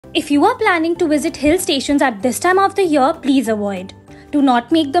If you are planning to visit hill stations at this time of the year, please avoid. Do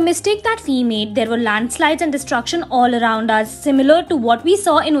not make the mistake that we made. There were landslides and destruction all around us, similar to what we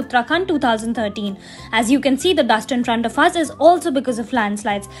saw in Uttarakhand 2013. As you can see, the dust in front of us is also because of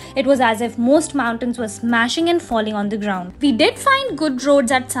landslides. It was as if most mountains were smashing and falling on the ground. We did find good roads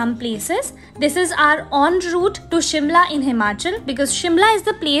at some places. This is our en route to Shimla in Himachal, because Shimla is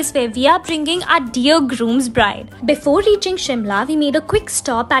the place where we are bringing our dear groom's bride. Before reaching Shimla, we made a quick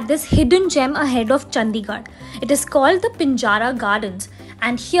stop at this hidden gem ahead of Chandigarh. It is called the Pinjara Gardens.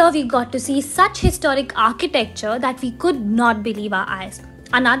 And here we got to see such historic architecture that we could not believe our eyes.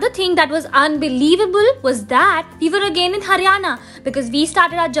 Another thing that was unbelievable was that we were again in Haryana, because we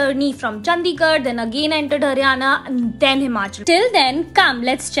started our journey from Chandigarh, then again entered Haryana and then Himachal. Till then, come,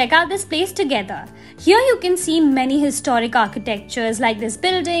 let's check out this place together. Here you can see many historic architectures like this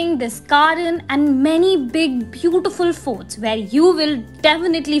building, this garden and many big beautiful forts where you will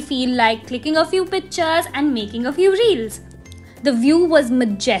definitely feel like clicking a few pictures and making a few reels. The view was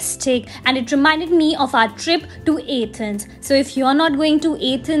majestic and it reminded me of our trip to Athens. So if you're not going to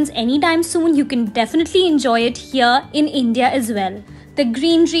Athens anytime soon, you can definitely enjoy it here in India as well. The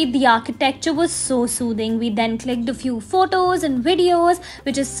greenery, the architecture was so soothing. We then clicked a few photos and videos,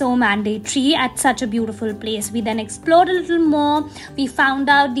 which is so mandatory at such a beautiful place. We then explored a little more. We found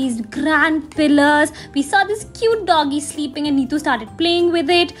out these grand pillars. We saw this cute doggy sleeping and Neetu started playing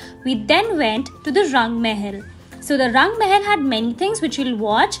with it. We then went to the Rang Mahal. So the Rang Mahal had many things which you'll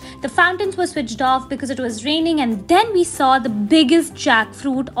watch. The fountains were switched off because it was raining, and then we saw the biggest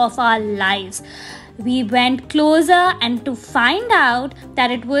jackfruit of our lives. We went closer and to find out that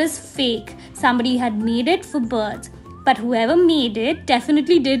it was fake. Somebody had made it for birds. But whoever made it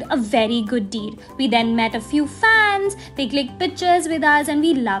definitely did a very good deed. We then met a few fans, they clicked pictures with us and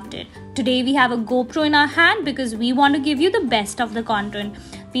we loved it. Today we have a GoPro in our hand because we want to give you the best of the content.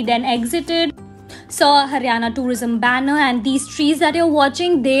 We then exited, saw a Haryana tourism banner, and these trees that you're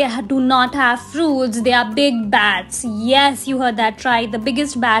watching, they do not have fruits, they are big bats. Yes, you heard that right, the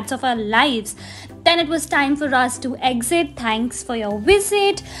biggest bats of our lives. Then it was time for us to exit. Thanks for your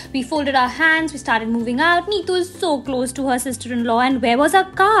visit. We folded our hands, we started moving out. Neetu is so close to her sister-in-law, and where was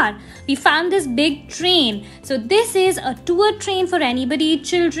our car? We found this big train. So this is a tour train for anybody,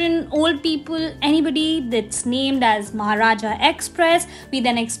 children, old people, anybody, that's named as Maharaja Express. We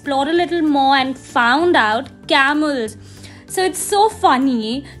then explored a little more and found out camels. So it's so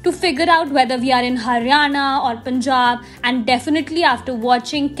funny to figure out whether we are in Haryana or Punjab, and definitely after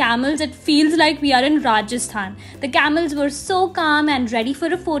watching camels it feels like we are in Rajasthan. The camels were so calm and ready for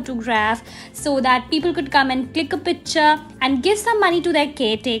a photograph so that people could come and click a picture and give some money to their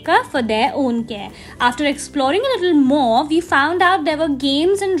caretaker for their own care. After exploring a little more, we found out there were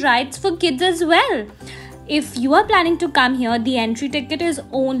games and rides for kids as well. If you are planning to come here, the entry ticket is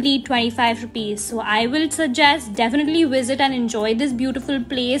only 25 rupees. So I will suggest definitely visit and enjoy this beautiful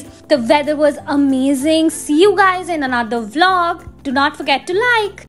place. The weather was amazing. See you guys in another vlog. Do not forget to like.